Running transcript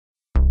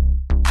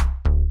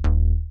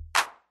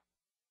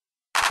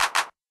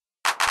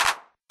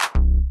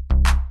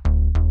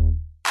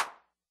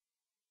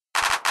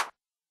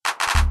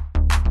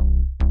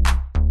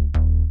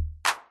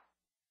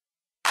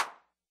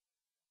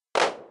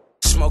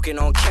smoking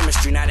on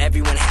chemistry. Not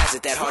everyone has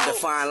it, that hard to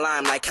find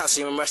line. Like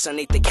calcium rush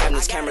underneath the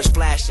cabinets, cameras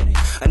flashing.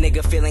 A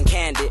nigga feeling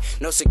candid,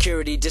 no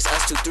security, just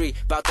us 2-3.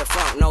 Bout the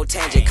funk, no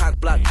tangent, cock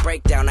block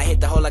breakdown. I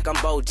hit the hole like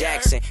I'm Bo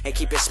Jackson and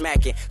keep it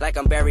smacking like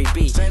I'm Barry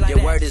B.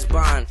 Your word is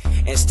bond,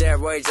 and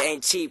steroids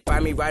ain't cheap.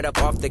 Find me right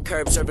up off the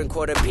curb, serving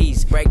quarter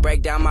piece.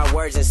 Break down my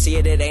words and see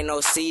it ain't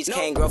no seeds.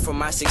 Can't grow from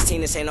my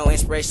 16, this ain't no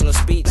inspirational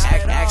speech.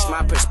 Ask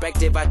my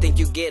perspective, I think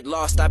you get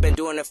lost. I've been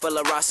doing it full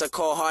of Ross, a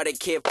cold-hearted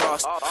Kid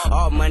Frost.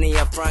 All money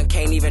up front,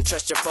 can't even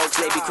trust your folks.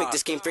 They be quick to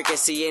scheme, freaking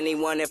see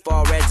anyone. If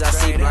all reds, I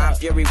see blind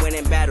fury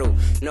winning battle.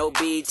 No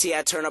BET,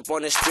 I turn up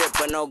on the strip,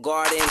 but no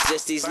gardens,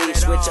 just these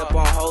leaves. Switch up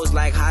on hoes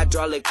like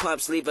hydraulic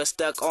pumps, leave her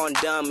stuck on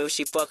dumb. If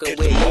she fucking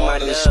with me, my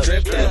dub.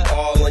 Strip and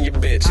all on your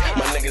bitch.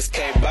 My niggas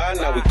came by,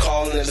 now we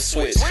calling it a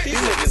switch. These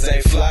niggas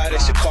ain't fly, they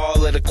should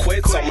call it a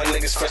quits. All my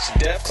niggas fresh to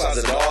death,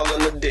 closet all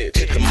in the ditch.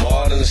 Hit them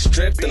all in the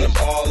strip and them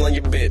all on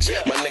your bitch.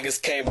 My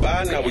niggas came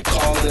by, now we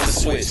calling it a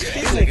switch.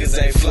 These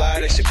niggas ain't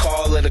fly, they should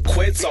call it a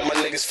quits. All my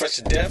niggas fresh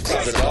to death,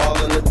 closet all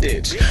in the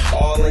ditch.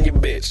 All on your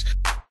bitch.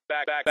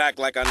 Back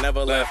like I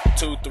never left.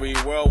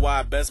 2-3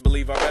 worldwide, best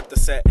believe I rep the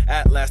set.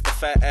 At last, the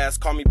fat ass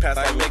call me past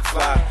like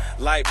McFly.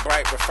 Light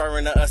bright,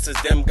 referring to us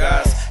as them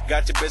guys.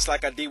 Got your bitch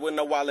like I D with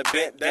no wallet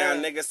bent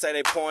down. Niggas say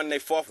they pouring they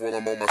fourth. Well,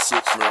 I'm on my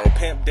 6 now.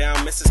 Pimp down,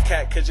 Mrs.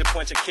 Cat, could you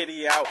point your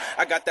kitty out?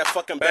 I got that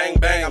fucking bang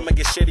bang, I'ma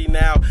get shitty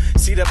now.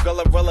 See that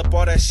girl roll up,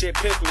 all that shit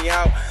piss me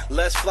out.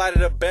 Let's fly to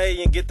the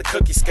Bay and get the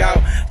cookie scout.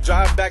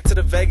 Drive back to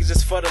the Vegas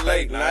just for the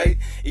late night.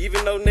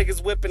 Even though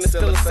niggas whipping, it's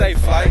still a safe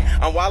flight.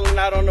 I'm wildin'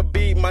 out on the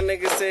beat, my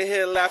niggas sit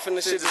here laughing,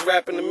 the shit is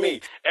rapping to me.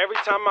 Every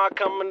time I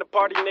come in the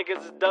party,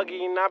 niggas is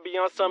Dougie, and I be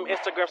on some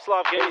Instagram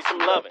sloth, give me some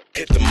loving.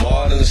 Hit them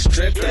all in the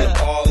strip and them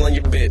all on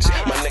your bitch.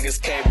 My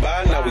niggas came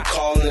by, now we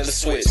calling it a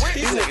switch.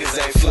 These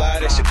niggas ain't fly,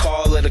 they should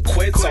call it a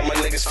quits. All my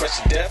niggas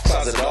fresh to death,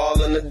 closet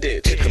all in the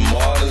ditch. Hit them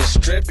all in the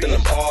strip and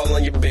them all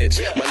on your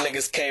bitch. My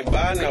niggas came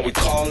by, now we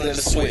calling it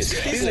a switch.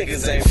 These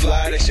niggas ain't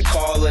fly, they should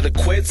call it a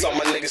quits. All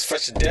my niggas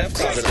fresh to death,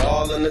 closet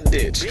all in the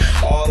ditch.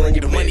 All on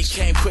your bitch. The money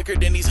came quicker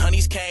than these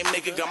honeys came,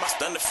 nigga. Got my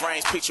stunner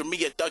frames. Picture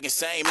me a thug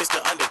insane,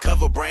 Mr.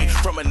 Undercover Brain.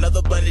 From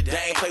another blended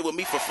dame, play with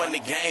me for fun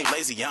and game.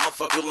 Lazy, I don't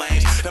fuck with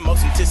lames. The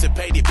most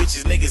anticipated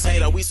bitches niggas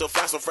hate. Are we so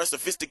fast, so fresh,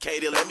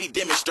 sophisticated? Let me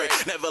demonstrate.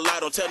 Never lie,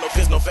 don't tell no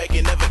fist, no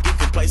faking. Never get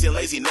complacent.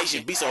 Lazy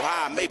nation, be so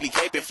high, maybe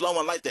caping,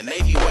 flowing like the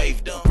Navy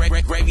wave done.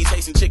 Gravy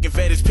tasting chicken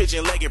fetish,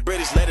 pigeon legged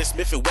British lettuce,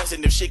 Smith and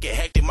Wesson. If shit get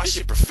hectic, my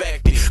shit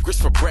perfected.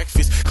 Grits for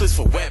breakfast, clips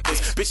for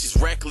weapons.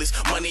 Bitches reckless,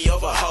 money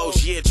over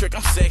hoes. Yeah, trick,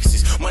 I'm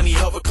sexist. Money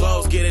over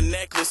clothes, get a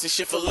necklace and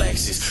shit for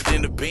Lexus.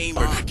 Then the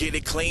Beamer, get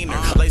it cleaner.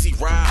 Lazy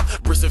Rob,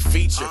 Bhris a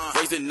feature.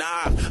 Raise the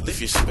knob, lift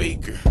your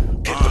speaker.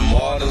 Hit them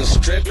all in the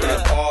strip and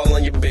them all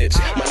on your bitch.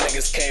 My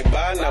niggas came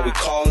by, now we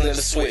calling it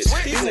a switch.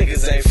 These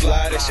niggas ain't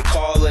fly, they should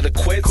call it a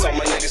quits. All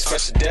my niggas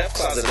fresh to death,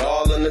 closet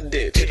all in the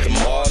ditch. Hit them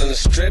all in the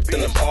strip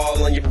and them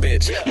all on your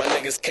bitch. My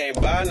niggas came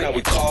by, now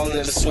we calling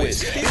it a switch.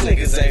 These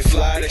niggas ain't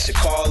fly, they should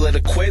call it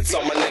a quits.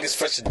 All my niggas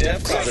fresh to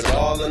death, closet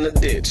all in the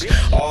ditch.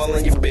 All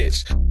on your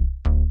bitch.